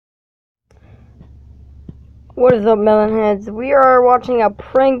What is up, Melonheads? We are watching a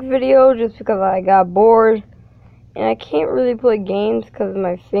prank video just because I got bored. And I can't really play games because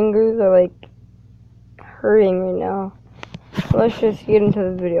my fingers are like hurting right now. So let's just get into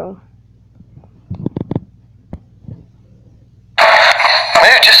the video.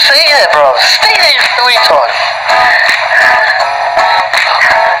 Dude, just stay there, bro. Stay there, you retard.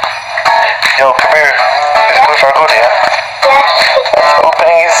 Yo, come here. Is it good for a good, yeah? Yeah.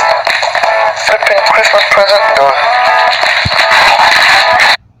 Opening his flipping Christmas present. Go.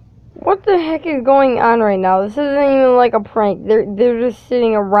 What the heck is going on right now? This isn't even like a prank. They're just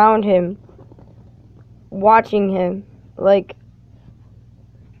sitting around him, watching him. Like,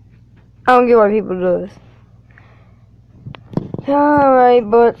 I don't get why people do this. Alright,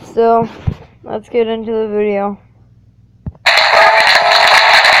 but still, let's get into the video.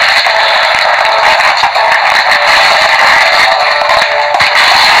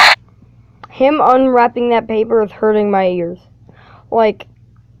 Him unwrapping that paper is hurting my ears. Like,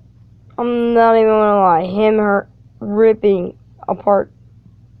 I'm not even gonna lie. Him ripping apart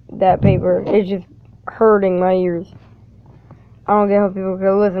that paper is just hurting my ears. I don't get how people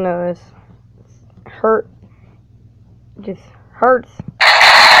can listen to this. It just hurts.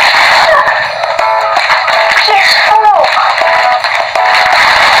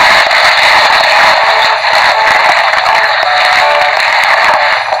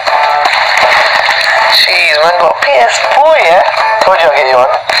 Jeez, man, got PS4, yeah? Told you I'll get you one.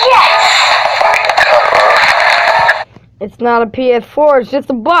 Yes. Fucking cunt, bro. It's not a PS4, it's just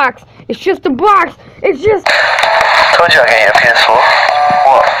a box. It's just a box. It's just... Told you I'll get you a PS4.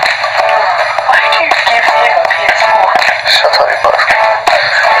 What? Why did you give him a PS4? Shut up, you bastard.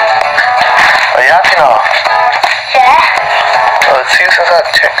 Are you happy now? Yeah. Oh, let's see what's inside.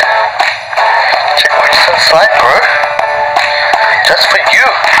 Check what's inside, bro. Just for you.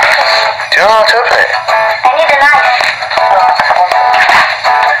 Do you know how to open it? I need a knife.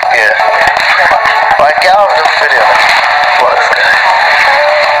 Yeah. Right, get out of the video. What is this?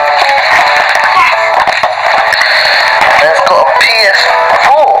 And it's got a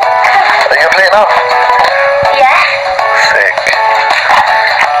PS4. Are you playing now? Yeah. Sick.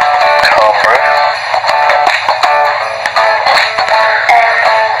 Calm, bro.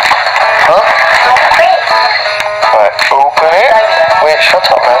 Huh? Right, open it. Wait, shut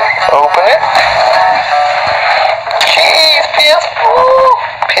up, man. Open it. Jeez, PS4.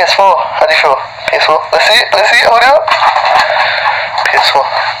 PS4. How do you feel? PS4. Let's see it. Hold it up. PS4.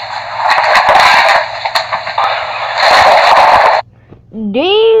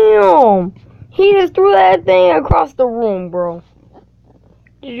 Damn! He just threw that thing across the room, bro.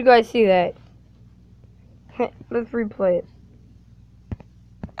 Did you guys see that? Let's replay it.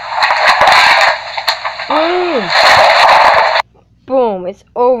 Boom! Boom, it's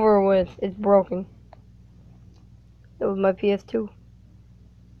over with. It's broken. That was my PS2.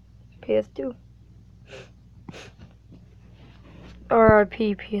 PS2. RIP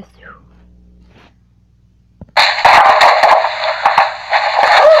PS2.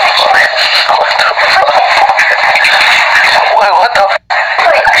 Wait, what the f?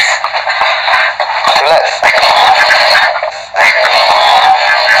 Relax.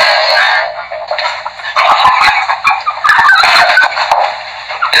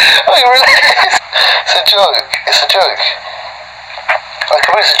 Wait, relax. It's a joke. It's a joke. Like,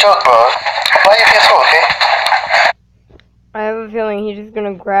 it's a joke, bro. Buy your PS4, okay? I have a feeling he's just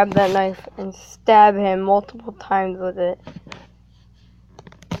gonna grab that knife and stab him multiple times with it.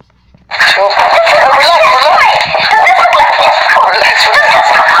 Chill. Relax.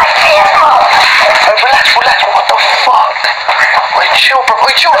 Relax. What the fuck? Wait, chill, bro.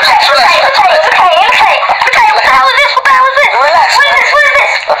 Relax. Okay. What the hell is this? Relax. What is this? What is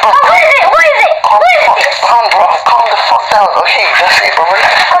it? Calm, bro. Calm the fuck down. Okay, that's it, bro.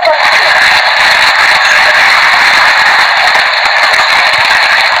 Relax.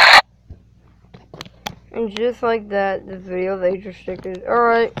 And just like that, this video is age restricted.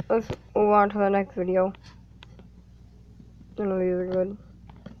 Alright, let's move on to the next video. None of these are good.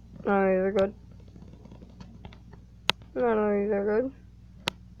 None of these are good. None of these are good.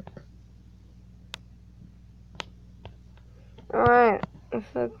 Alright,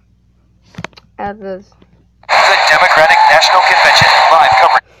 let's look at this. The Democratic National Convention live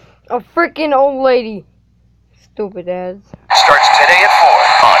coverage. A freaking old lady. Stupid ads. Starts today at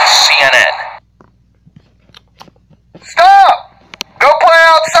 4 on CNN. Stop! Go play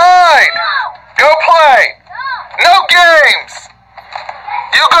outside! Go play! No games!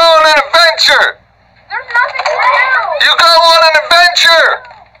 You go on an adventure! There's nothing to do. You go on an adventure!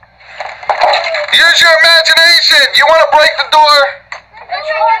 Use your imagination! You want to break the door?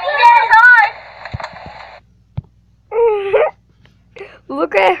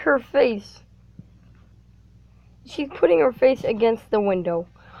 Look at her face. She's putting her face against the window.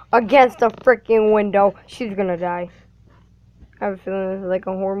 Against the freaking window. She's gonna die. I have a feeling this is like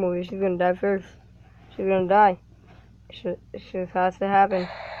a horror movie. She's gonna die first. She's gonna die. It just has to happen.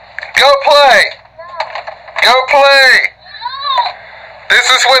 Go play! Go play! This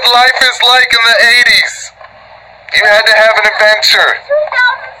is what life is like in the 80s. You had to have an adventure. 2016.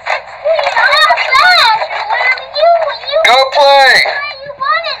 I'm not bad. Go play! You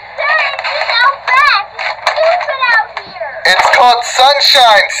wanted dirt. It's out back. It's stupid out here. It's called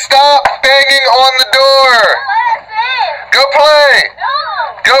sunshine. Stop banging on the door. What is it? Go play! No.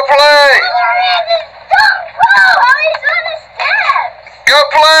 Go play! Where is it? Don't go. He's on the steps. Go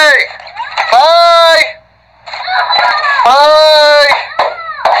play! Bye! Bye!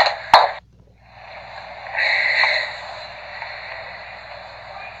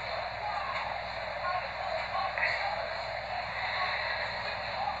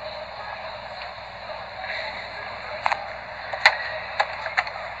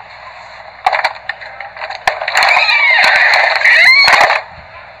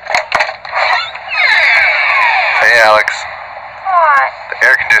 Hey, Alex. What? The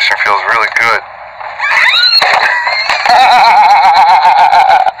air conditioner feels really good.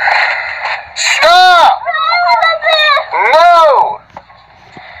 Stop! No!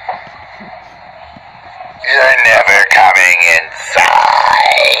 You're never coming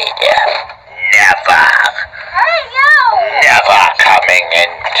inside. Never. Hey, yo. Never coming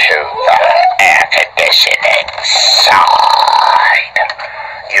into the air conditioning side.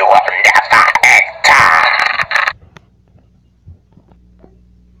 You will never enter.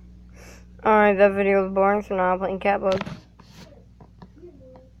 Alright, that video was boring, so now I'm playing Catbug.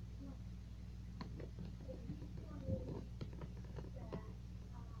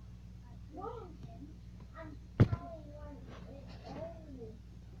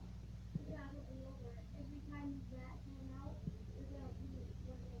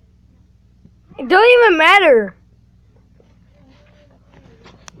 It don't even matter.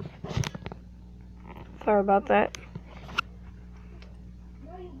 Sorry about that.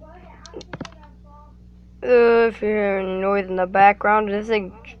 If you're hearing noise in the background, just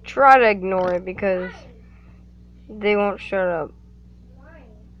try to ignore it because they won't shut up.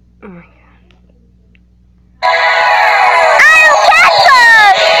 Oh my god.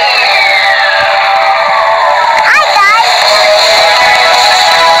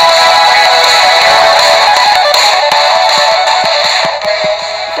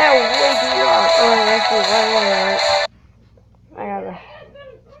 That was way too long. Oh, actually, one minute. I gotta.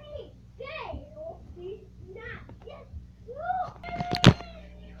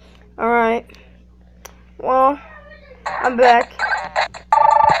 Alright. Well, I'm back.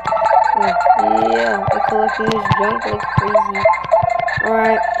 Yeah, I'm collecting this junk like crazy.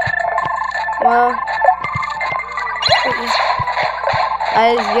 Alright. Well.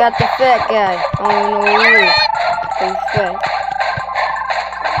 I just got the fat guy. I don't know who he is. But he's fat.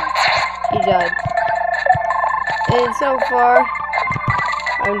 He died. And so far,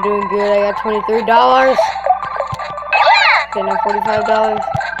 I'm doing good. I got $23. Okay, now $45.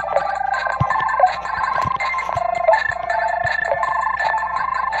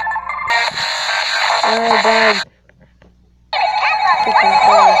 Alright, dad. Freaking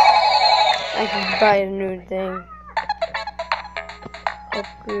cool. I can buy a new thing.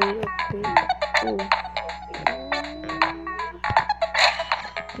 Upgrade. Ooh.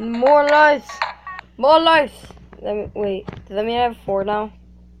 More lives! More lives! Wait, does that mean I have 4 now?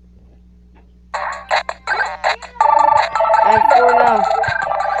 I have 4 now.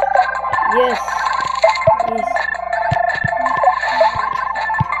 Yes. Yes.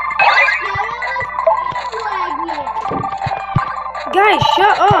 Guys,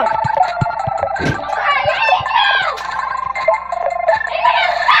 shut up!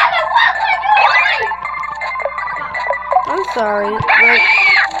 I'm sorry, but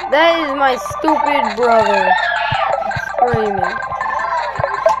that is my stupid brother screaming.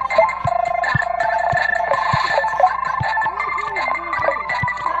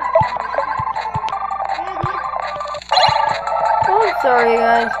 Oh, I'm sorry,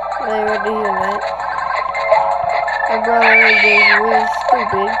 guys. I had to hear that. My brother is really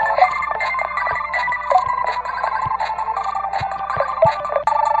stupid.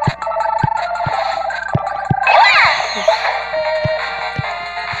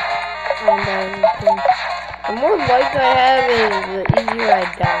 The more lights I have, the easier I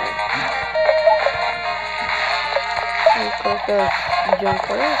die. Like a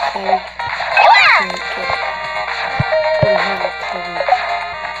jumper tag.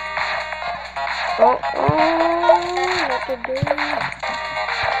 Oh, what to do?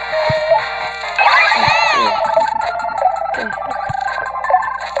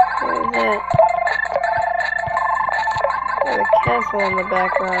 asshole in the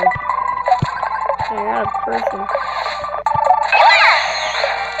background. I got a person.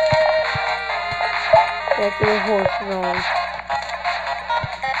 That's where the horse is on.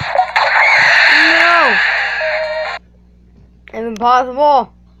 No! It's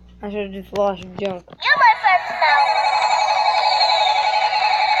impossible! I should have just lost junk. You're my friend now.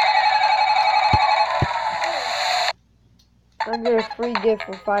 I get a free gift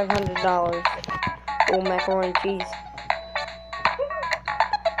for $500. Oh, macaroni and cheese.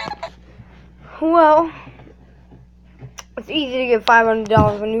 Well, it's easy to get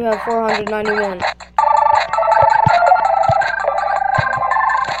 $500 when you have $491.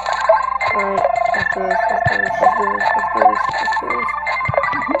 Alright, let's do this, let's do this, let's do this, let's do this, let's do this.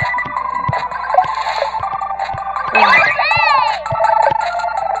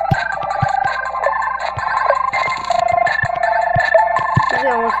 See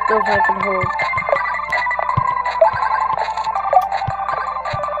how much stuff I can hold.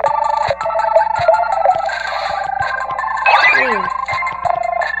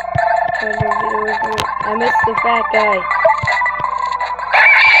 Trying to get away from it. I missed the fat guy.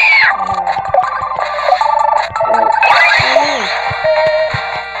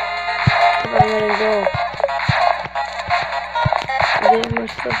 I'm letting go. Get as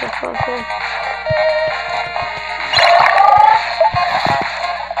much stuff as possible.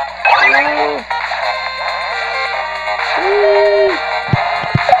 No.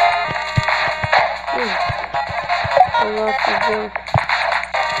 I lost the jump.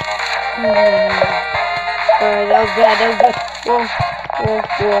 Alright, that was bad, that was bad. Whoa, whoa,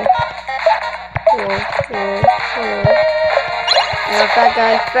 whoa. Whoa, whoa, whoa. Now,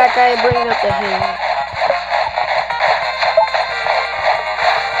 fat guy, bring up the hand.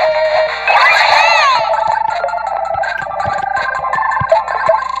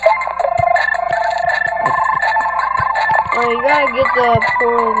 Oh, you gotta get the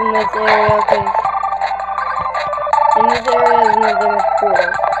portals in this area, cause in this area there's nothing with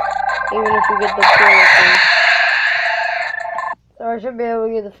portals. Even if you get the portal thing. So I should be able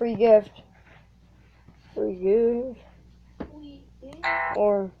to get the free gift. Free gift?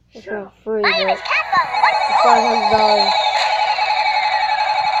 Or, it's not free, but it's $500.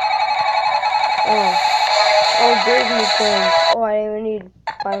 Oh, Disney coins. Oh, I didn't even need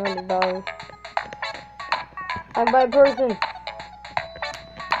 $500. I buy person.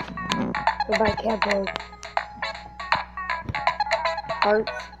 I buy cat toys.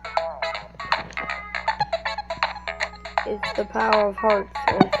 Hearts. It's the power of hearts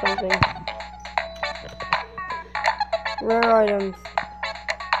or something. Rare items.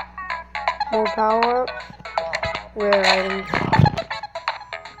 More power-ups. Rare items.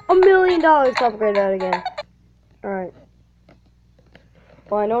 $1 million to upgrade that again. Alright.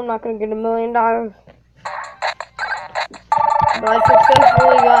 Well, I know I'm not gonna get $1 million. But I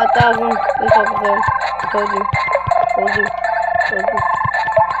successfully got 1,000 this episode. I told you. Told you. Told you.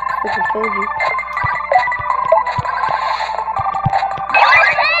 Freaking told you.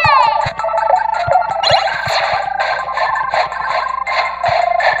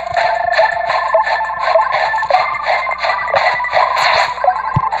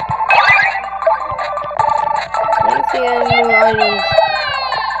 I don't see any new items.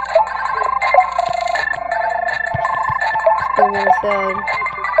 Still gonna salad.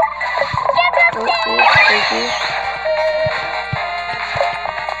 Oh, yes, thank you.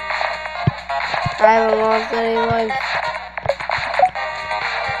 I haven't lost any life.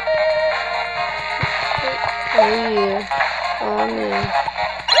 Oh yeah. Oh man.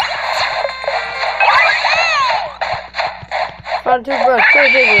 Found a toothbrush. Go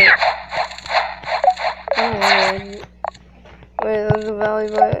take it. Oh, wait, those are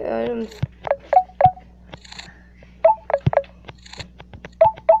valuable items.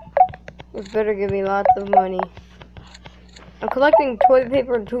 This better give me lots of money. I'm collecting toilet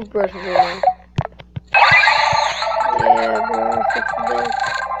paper and toothbrushes right now. Yeah, bro, $60.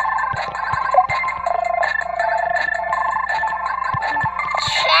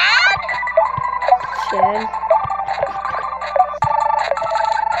 Chad?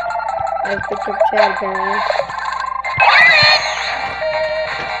 I picked up Chad apparently.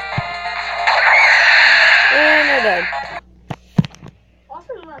 And I died.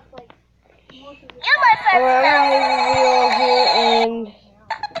 Alright, I'm gonna leave the video here, and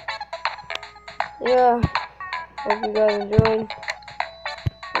yeah, hope you guys enjoyed,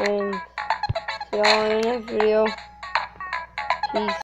 and see y'all in the next video. Peace.